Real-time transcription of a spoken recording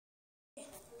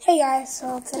Hey guys,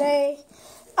 so today,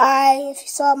 if you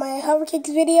saw my Hover Kicks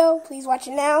video, please watch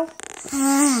it now.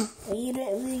 You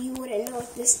wouldn't know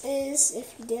what this is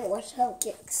if you didn't watch the Hover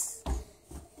Kicks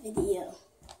video.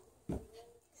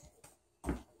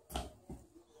 That's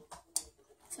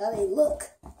how they look.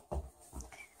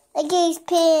 Look at these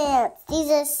pants. These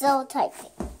are so tight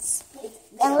pants.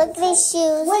 And look at these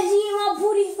shoes. Wedgie in my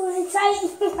booty for the tight.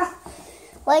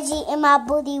 Wedgie in my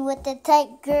booty with the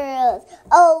tight girls.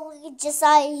 Oh, look at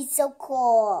Josiah. He's so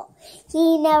cool.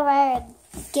 He never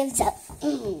gives up.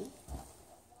 He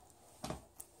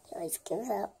always gives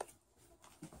up.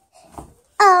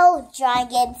 Oh,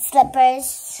 dragon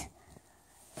slippers.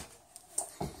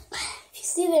 You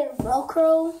see their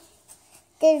Velcro?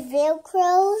 They're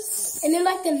Velcros. And they're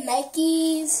like the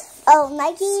Nikes. Oh,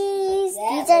 Nikes.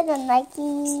 These are the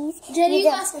Nikes. Jenny, you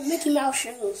got some Mickey Mouse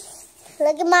shoes.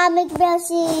 Look at my Mickey Mouse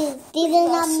shoes. These are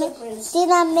not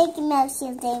Mickey Mouse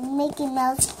shoes. They're Mickey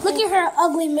Mouse. Look at her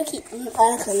ugly Mickey.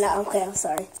 Okay, I'm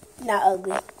sorry. Not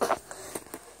ugly.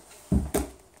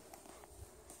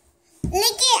 Look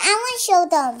at, I want to show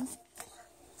them.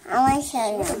 I want to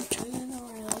show them. Turn it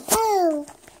around. Oh.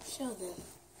 Show them.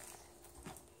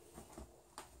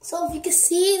 So if you can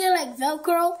see, they're like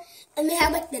Velcro, and they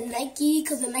have like the Nike,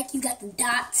 because the Nike got the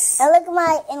dots. And look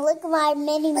at my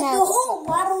Minnie Mouse. Like the whole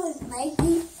bottle is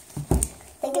Nike.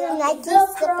 Look at the Nike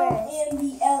Velcro slippers. and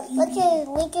the LED.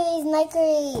 Look at these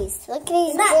Nikes. Look at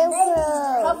these Not Nikes, they're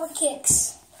Velcros. Hover Kicks.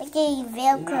 Look at these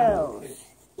Velcros.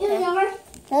 You remember?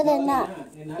 No, they're not.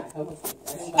 They're not Hover Kicks.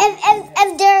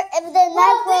 If they're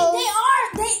not Well,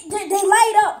 Velcros. they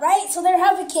light up, right? So they're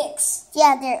Hover Kicks.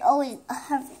 Yeah, they're always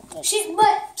Hover Kicks.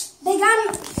 But they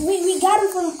got them. We got them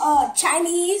from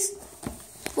Chinese.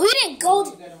 We didn't go.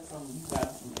 You got them from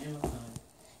Amazon.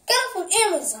 Got them from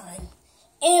Amazon.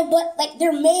 But like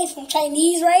they're made from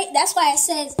Chinese, right? That's why it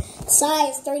says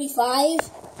size 35.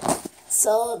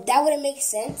 So that wouldn't make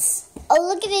sense. Oh,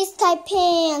 look at these tight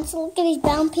pants. Look at these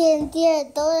brown pants there.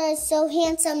 Those are so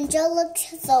handsome. Joe looks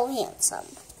so handsome.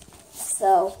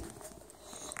 So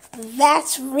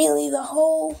that's really the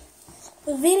whole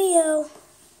video.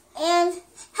 And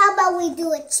how about we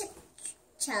do a chip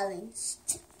challenge?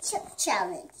 Chip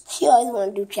challenge. She always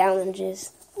want to do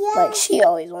challenges. Yeah. Like she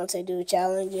always wants to do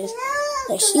challenges. No,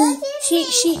 Like she's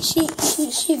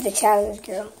the challenge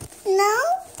girl. No.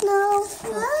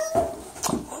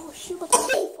 Oh shoot!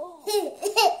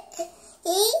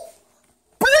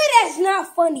 Boy, that's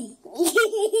not funny.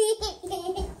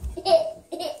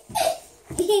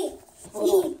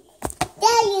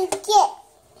 There you get.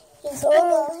 So,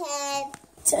 Go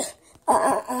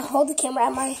ahead. hold the camera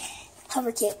at my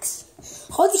Hover Kicks.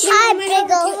 Hold the Hi, camera at big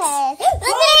my old Hover Kicks. head.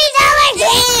 Look at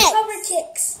these Hover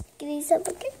Kicks. Look at these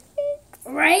Hover Kicks.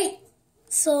 Right?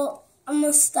 So, I'm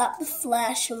going to stop the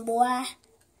flashing, boy.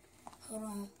 Hold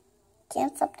on.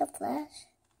 Can't stop the flash.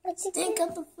 What's it Think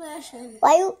of the flashing.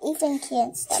 Why you even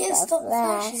can't stop Can't the stop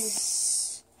flash?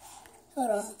 flashing.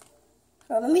 Hold on.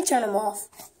 Let me turn them off.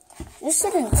 You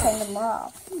shouldn't turn them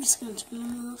off. I'm just going to turn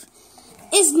them off.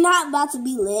 It's not about to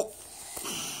be lit.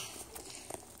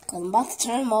 Because I'm about to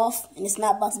turn them off, and it's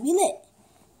not about to be lit.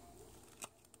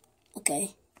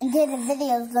 Okay. And then the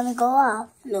video is gonna go off.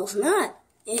 No, it's not.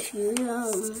 If you,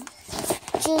 Choose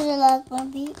your love,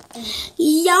 baby.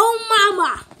 Yo,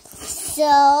 mama.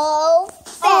 So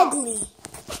fat. Ugly.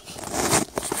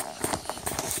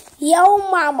 Yo,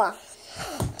 mama.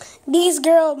 These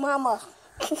girls, mama.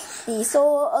 She's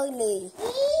so ugly.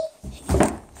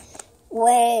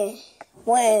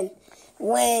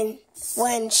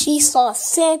 When she saw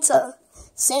Santa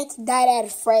died out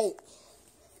of fright.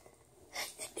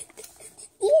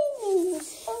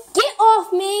 Get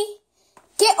off me.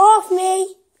 Get off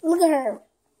me. Look at her.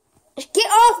 Get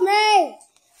off me.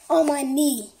 On my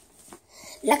knee.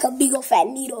 Like a big old fat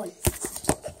needle.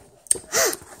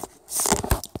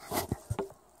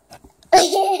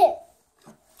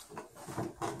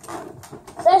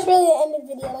 That's really the end of the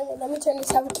video. Let me turn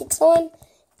this Hover Kicks on.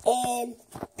 And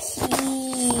peace. No, you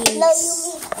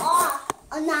mean off.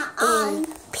 Not on.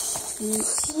 Peace.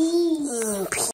 Peace. Peace.